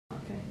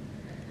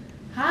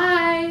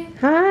Hi.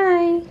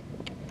 Hi.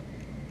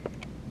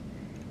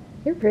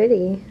 You're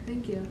pretty.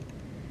 Thank you.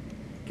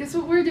 Guess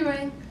what we're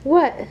doing?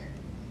 What?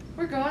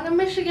 We're going to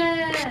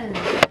Michigan.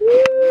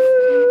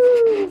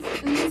 Woo!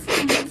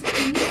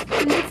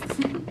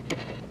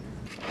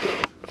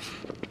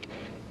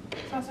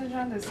 Sausage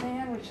on the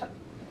sandwich.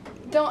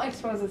 Don't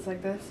expose us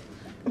like this.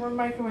 We're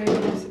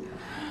microwaving this.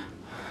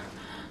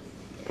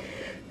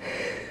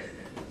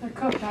 They're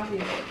cooked,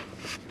 obviously.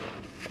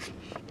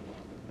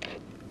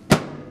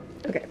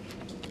 Okay.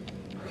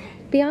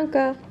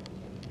 Bianca.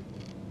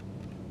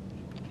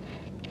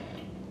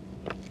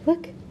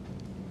 Look.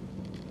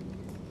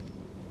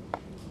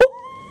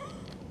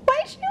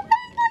 Why is she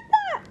running like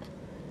that?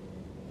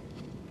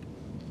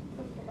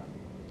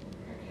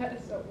 That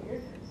is so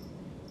weird.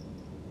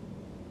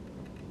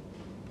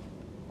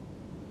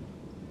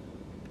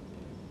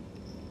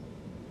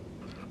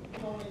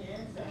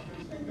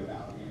 Ancestors think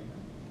about him.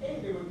 A,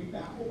 they would be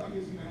baffled by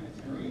his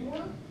humanitarian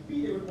work.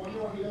 B, they would wonder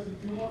why he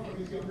doesn't do more from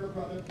his younger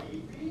brother,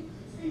 Casey.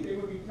 C, they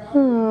would be proud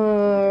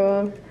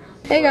of him.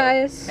 Hey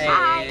guys.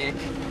 Hey.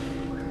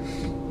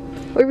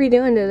 What are we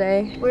doing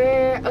today?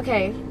 We're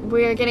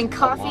getting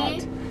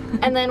coffee,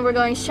 and then we're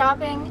going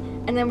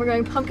shopping, and then we're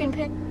going pumpkin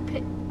pick.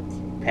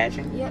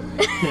 Patching? Yep.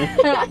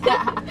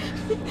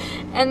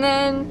 And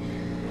then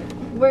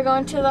we're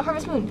going to the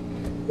Harvest Moon.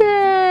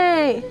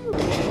 Yay!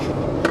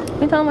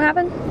 Can you tell them what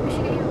happened? We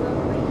should get you a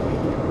little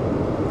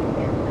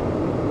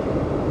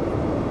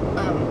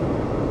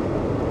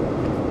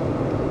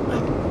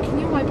Can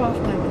you wipe off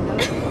my window?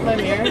 My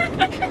mirror?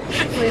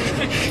 Please.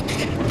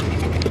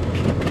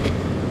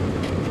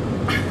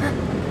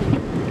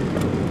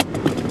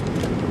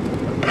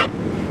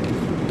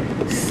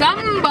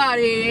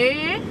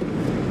 Somebody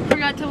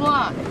forgot to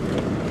vlog.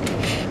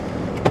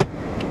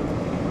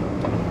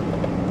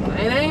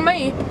 It ain't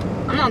me.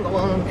 I'm not the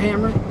one on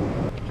camera.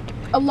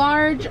 A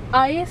large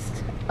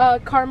iced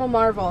caramel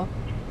marvel.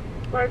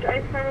 Large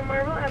ice caramel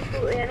marble,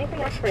 absolutely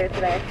anything else for you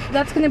today.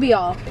 That's gonna be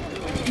all.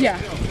 Yeah.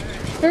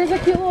 There's a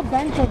cute little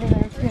bench over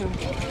there too.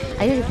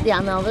 I think it's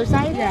on the other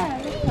side. Yeah.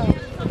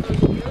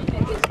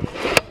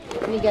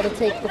 And you got to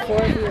take the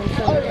four of you and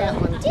show me that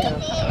one too.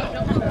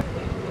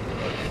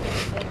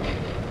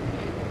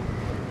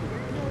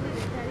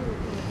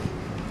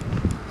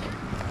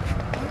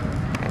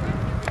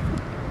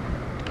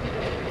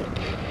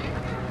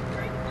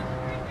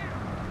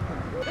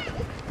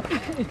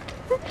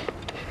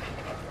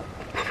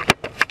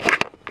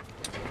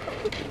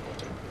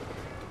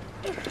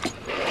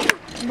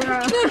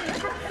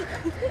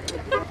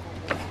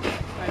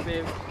 Hi,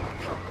 babe.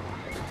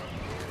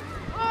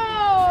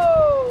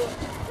 Oh!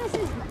 This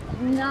is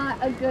not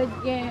a good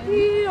game.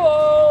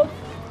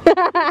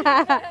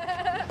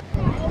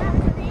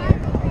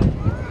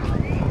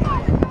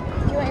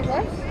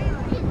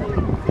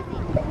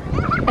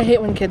 I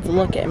hate when kids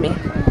look at me.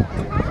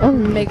 It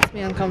makes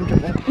me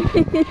uncomfortable.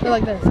 They're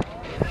like this.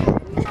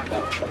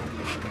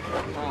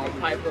 Oh,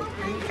 Piper.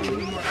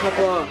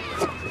 Papa.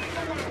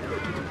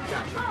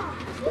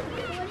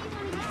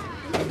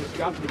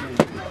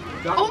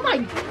 Oh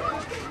my!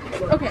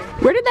 Okay.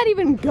 Where did that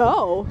even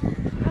go?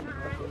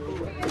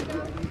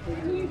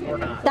 Or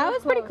not. That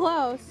was pretty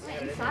close.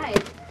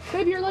 Inside.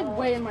 Babe, you're like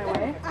way in my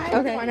way.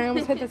 Okay. And I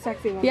almost hit the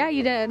sexy one. Yeah,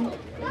 you did.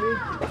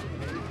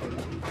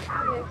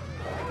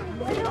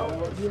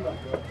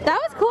 That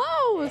was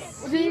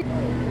close.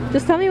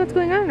 Just tell me what's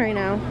going on right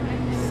now.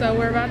 So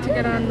we're about to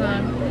get on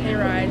the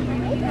hayride.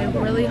 I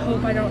really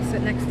hope I don't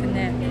sit next to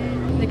Nick.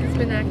 Nick has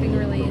been acting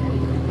really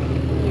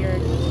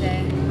weird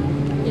today.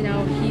 You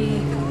know,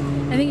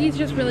 I think he's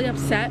just really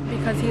upset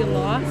because he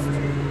lost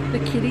the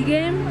kitty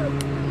game.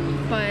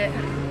 But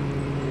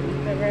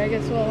whatever, I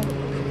guess we'll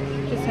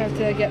just have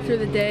to get through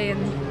the day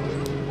and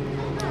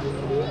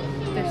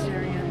they're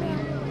staring at me.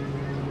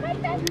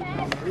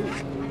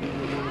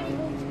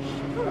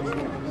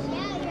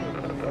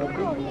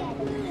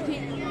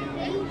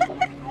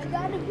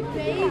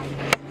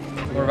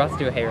 We're about to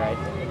do a hayride.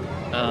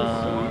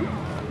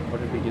 What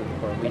did we do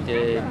before?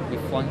 We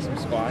flung some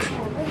squash,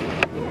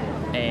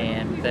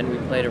 and then we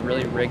played a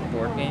really rigged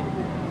board game,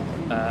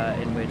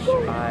 in which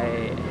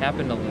I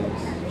happened to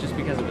lose, just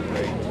because it was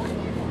rigged.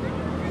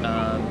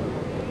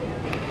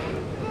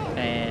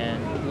 And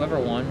whoever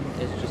won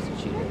is just a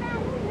cheater.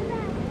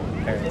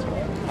 Parents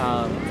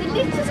won. Did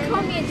you just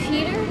call me a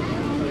cheater?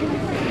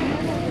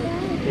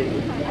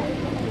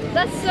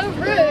 That's so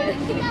rude.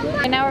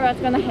 Right now we're about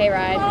to go on the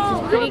hayride,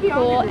 which is pretty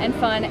cool and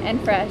fun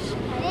and fresh.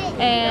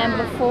 And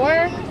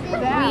before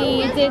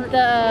we did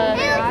the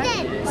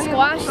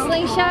squash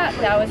slingshot,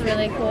 that was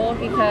really cool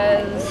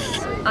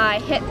because I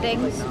hit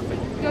things.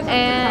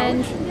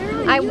 And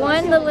I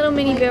won the little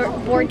mini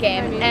board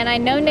game, and I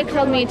know Nick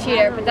called me a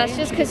cheater, but that's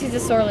just because he's a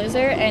sore loser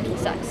and he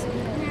sucks.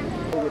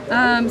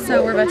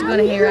 So we're about to go on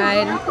a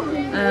hayride.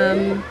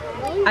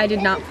 I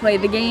did not play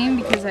the game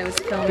because I was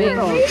filming.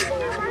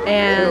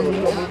 And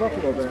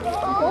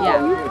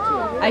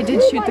yeah, I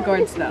did shoot the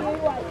gourds though.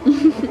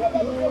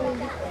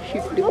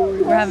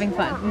 We're having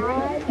fun.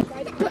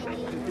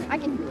 I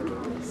can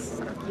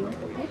suck you.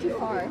 You're too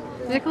far.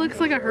 Nick looks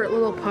like a hurt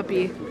little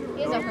puppy.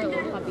 He is a her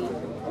little puppy.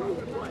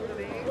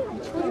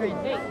 Children.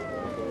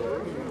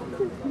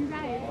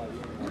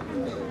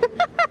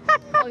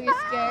 Oh, you're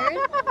scared?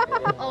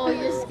 Oh,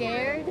 you're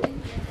scared?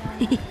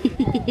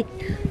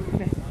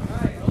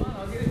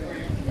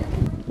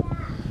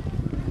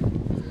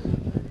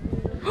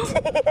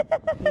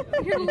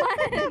 Your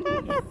lens!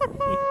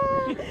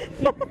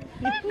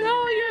 No,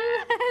 your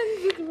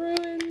lens is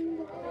ruined.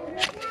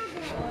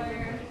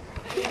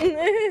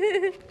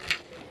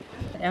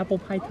 Apple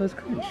pie toast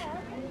crunch.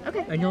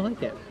 Okay. I don't like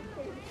that.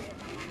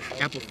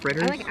 Apple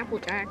fritters. I like Apple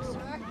Jacks.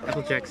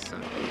 Apple Jacks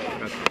suck.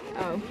 Okay.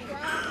 Oh.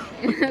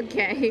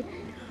 Okay.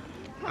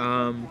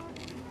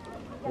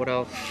 What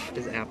else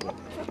is apple?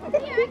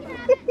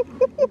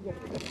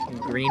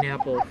 Green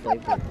apple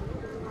flavor.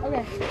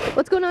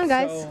 What's going on,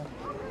 guys? So,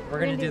 we're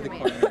gonna do the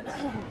corn maze.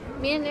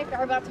 Me and Nick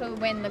are about to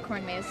win the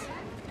corn maze.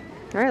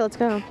 All right, let's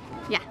go.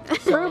 Yeah.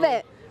 Prove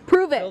it.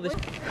 Prove Fill it. this-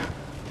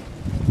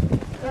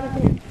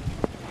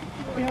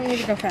 We don't need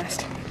to go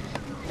fast. So.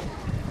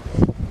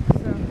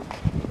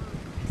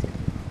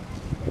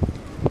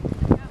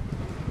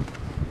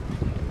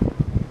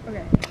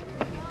 Okay.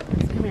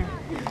 Come here.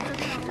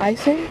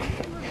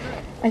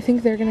 I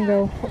think they're gonna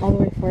go all the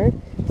way forward.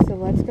 So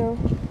let's go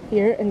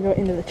here and go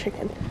into the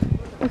chicken.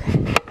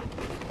 Okay.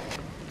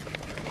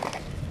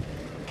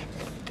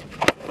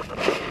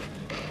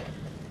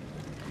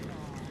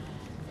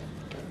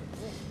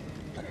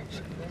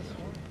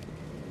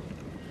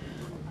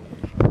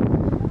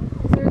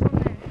 There's one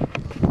there.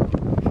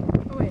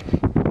 Oh wait.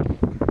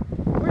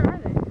 Where are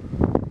they?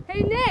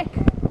 Hey Nick!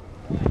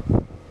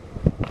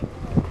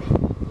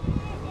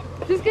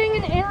 Just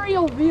getting an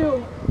aerial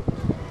view.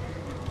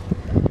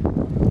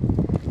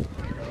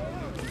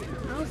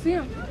 I don't see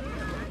him.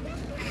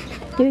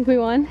 You think we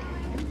won?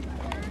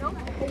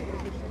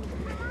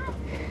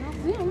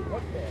 See him.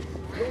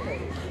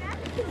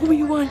 Oh,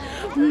 you won.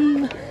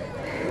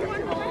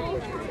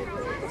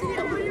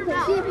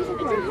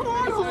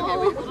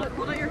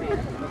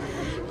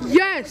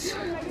 Yes!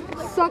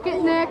 Suck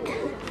it, Nick.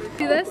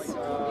 See this?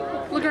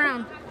 Look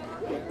around.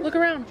 Look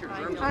around.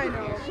 I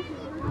know.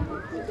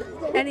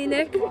 Any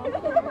Nick?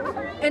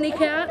 Any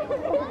cat?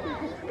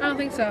 I don't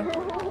think so.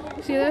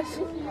 See this?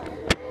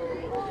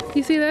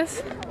 You see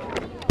this?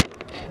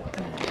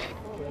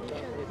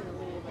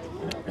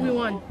 We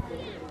won.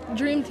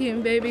 Dream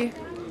team, baby.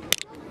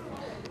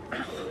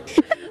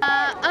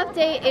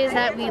 Update is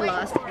that we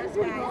lost.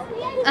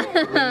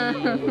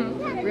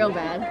 Real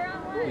bad.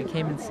 We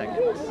came in second.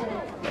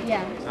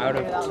 Yeah. Out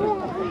of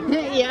 2.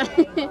 Yeah.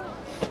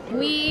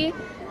 We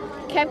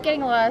kept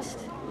getting lost.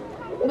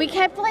 We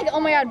kept like, oh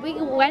my god, we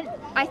went,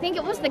 I think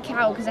it was the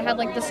cow because it had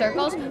like the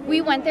circles.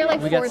 We went there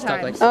like We 4 got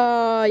stuck, times. like,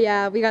 Oh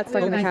yeah, we got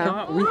stuck in the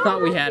cow. we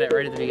thought we had it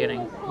right at the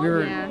beginning. We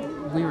were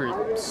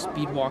Yeah.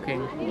 speed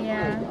walking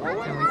Yeah. and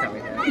we thought we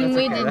had it. That's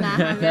We okay. did not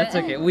have That's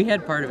it. okay. We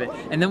had part of it.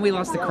 And then we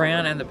lost the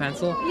crayon and the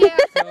pencil. Yeah.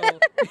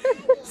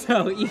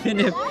 So even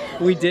if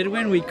we did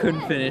win, we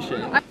couldn't finish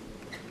it.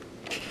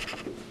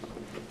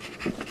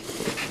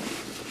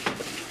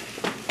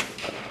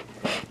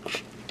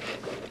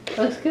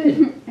 Looks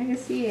good. I can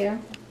see you.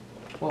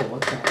 Whoa,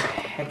 what the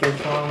heck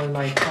is wrong with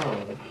my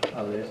phone?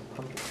 Oh, there's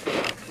pumpkin.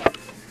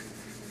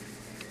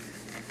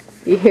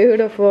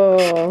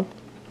 Beautiful.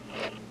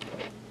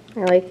 I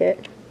like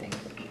it. Thanks.